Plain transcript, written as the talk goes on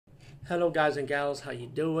Hello, guys and gals. How you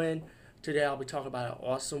doing? Today I'll be talking about an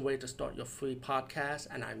awesome way to start your free podcast,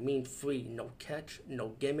 and I mean free. No catch, no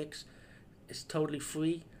gimmicks. It's totally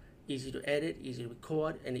free, easy to edit, easy to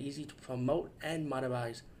record, and easy to promote and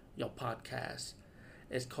monetize your podcast.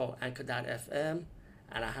 It's called Anchor.fm,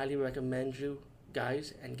 and I highly recommend you,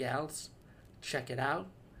 guys and gals, check it out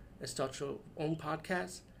and start your own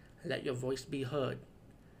podcast and let your voice be heard.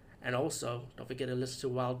 And also, don't forget to listen to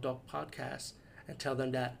Wild Dog Podcast and tell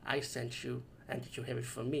them that I sent you and that you hear it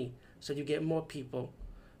from me. So you get more people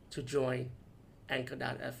to join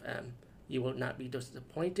Anchor.fm. You will not be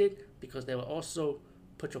disappointed because they will also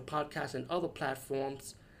put your podcast in other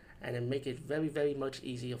platforms and then make it very, very much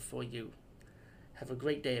easier for you. Have a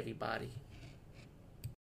great day, everybody.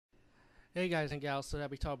 Hey, guys and gals. So that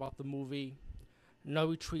we talk about the movie No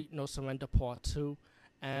Retreat, No Surrender Part 2.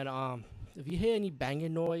 And if you hear any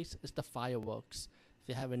banging noise, it's the fireworks. If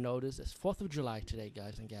you haven't noticed, it's 4th of July today,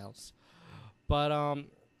 guys and gals. But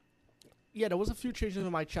yeah, there was a few changes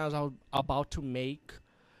in my channels I was about to make,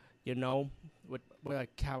 you know, with a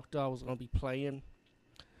character I was going to be playing,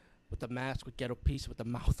 with the mask, with Ghetto Peace, with the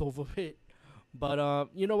mouth over it. But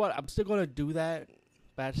you know what, I'm still going to do that,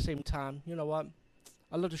 but at the same time, you know what,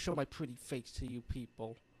 I love to show my pretty face to you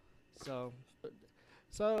people. So,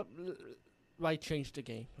 so right, change the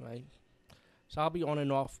game, right? So I'll be on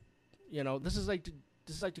and off. You know, this is like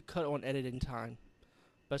to cut on editing time,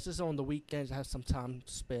 but it's just on the weekends. I have some time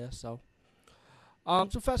to spare. So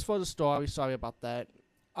fast forward the story. Sorry about that.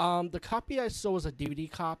 The copy I saw was a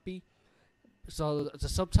DVD copy, so the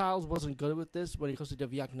subtitles wasn't good with this when it comes to the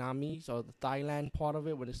Vietnamese or the Thailand part of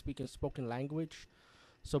it when they're speaking spoken language.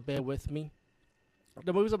 So bear with me.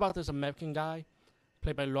 The movie's about this American guy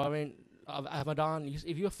played by Lauren of Avedon.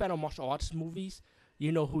 If you're a fan of martial arts movies,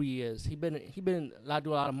 you know who he is. He been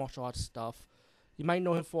do a lot of martial arts stuff. You might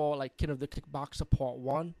know him for like King of the Kickboxer Part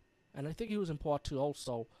One, and I think he was in Part Two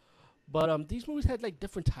also. But these movies had like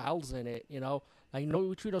different titles in it. You know, like No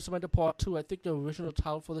Retreat or Surrender Part Two. I think the original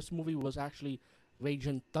title for this movie was actually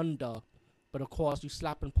Raging Thunder, but of course you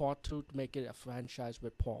slap in Part Two to make it a franchise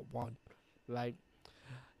with Part One, right?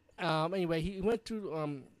 Anyway, he went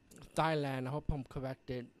to Thailand. I hope I'm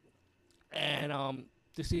corrected, and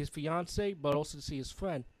to see his fiance, but also to see his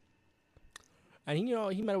friend. And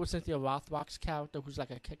he met up with Cynthia Rothrock's character, who's like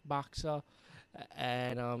a kickboxer,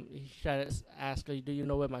 and he tried to ask her, "Do you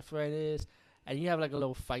know where my friend is?" And you have like a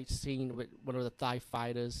little fight scene with one of the Thai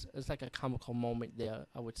fighters. It's like a comical moment there,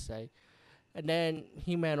 I would say. And then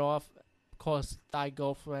he ran off, of course, Thai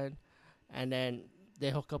girlfriend, and then they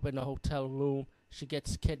hook up in the hotel room. She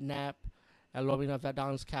gets kidnapped, and Lorena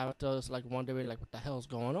Vadon's character is like wondering like what the hell's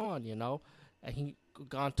going on, you know? And he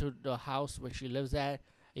gone to the house where she lives at.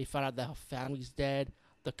 He found out that her family's dead.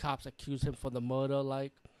 The cops accuse him for the murder,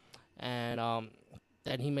 like, and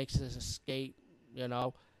then he makes his escape, you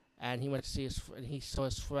know, and he went to see and he saw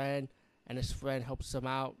his friend, and his friend helps him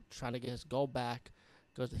out trying to get his gold back,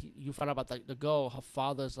 because you find out about the girl. Her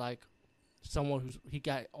father's like someone he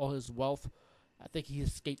got all his wealth. I think he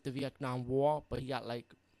escaped the Vietnam War, but he got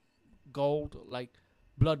like gold, like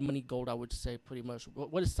blood money gold, I would say, pretty much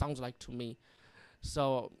what it sounds like to me.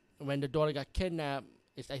 So when the daughter got kidnapped,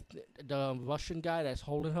 it's like the Russian guy that's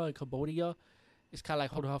holding her in Cambodia is kind of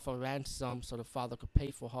like holding her for ransom, so the father could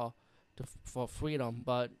pay for her for freedom.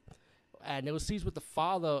 But and it was seized with the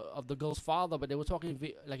father of the girl's father, but they were talking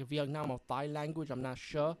like a Vietnam or Thai language. I'm not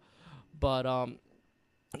sure, but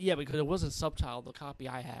yeah, because it wasn't subtitled, the copy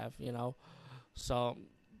I have, you know. So,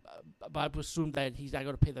 but I presume that he's not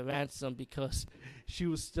going to pay the ransom because she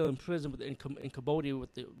was still in prison in Cambodia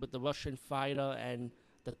with the Russian fighter and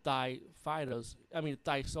the Thai fighters. I mean,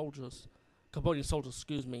 the Thai soldiers, Cambodian soldiers,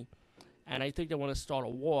 excuse me. And I think they want to start a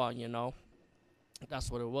war. You know,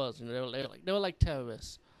 that's what it was. You know, they were like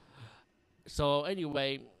terrorists. So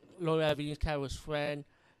anyway, Lauren Avenue Carol's friend,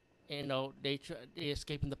 you know, they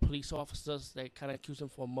escaping the police officers. They kind of accuse him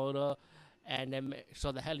for murder, and then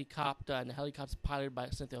so the helicopter, and the helicopter's piloted by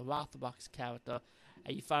Cynthia Rothrock's character,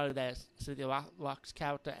 and you find out that Cynthia Rothrock's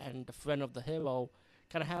character and the friend of the hero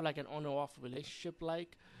kind of have like an on and off relationship,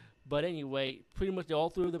 like. But anyway, pretty much all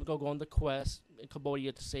three of them go on the quest in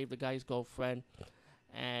Cambodia to save the guy's girlfriend,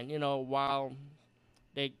 and you know while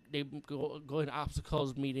they go in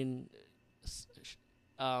obstacles meeting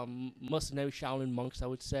mercenary Shaolin monks, I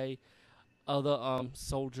would say, other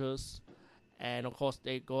soldiers, and of course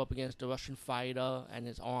they go up against the Russian fighter and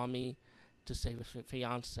his army to save his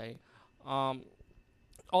fiance. Um,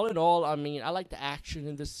 all in all, I mean, I like the action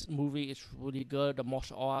in this movie. It's really good. The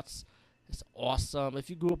martial arts, it's awesome. If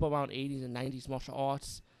you grew up around 80s and 90s martial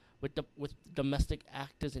arts with domestic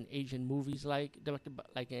actors in Asian movies, like directed by,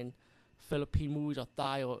 like in Philippine movies or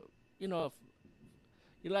Thai or if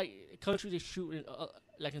you like countries they shoot in,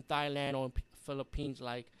 like in Thailand or in Philippines,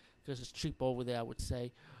 like because it's cheap over there, I would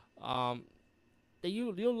say. Um,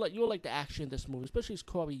 you'll like the action in this movie, especially it's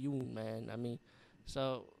Corey Yoon, man. I mean,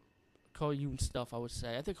 so Corey Yoon stuff, I would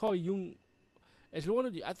say. I think Corey Yoon is one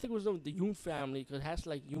of the. I think it was the Yoon family because it has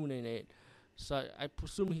like Yoon in it. So I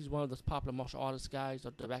presume he's one of those popular martial artist guys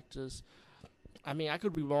or directors. I mean, I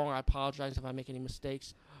could be wrong. I apologize if I make any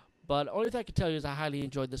mistakes. But only thing I can tell you is I highly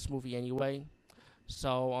enjoyed this movie anyway.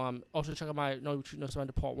 So also check out my No Retreat No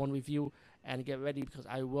Surrender Part 1 review and get ready because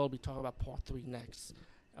I will be talking about Part 3 next.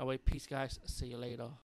 Anyway, peace guys. See you later.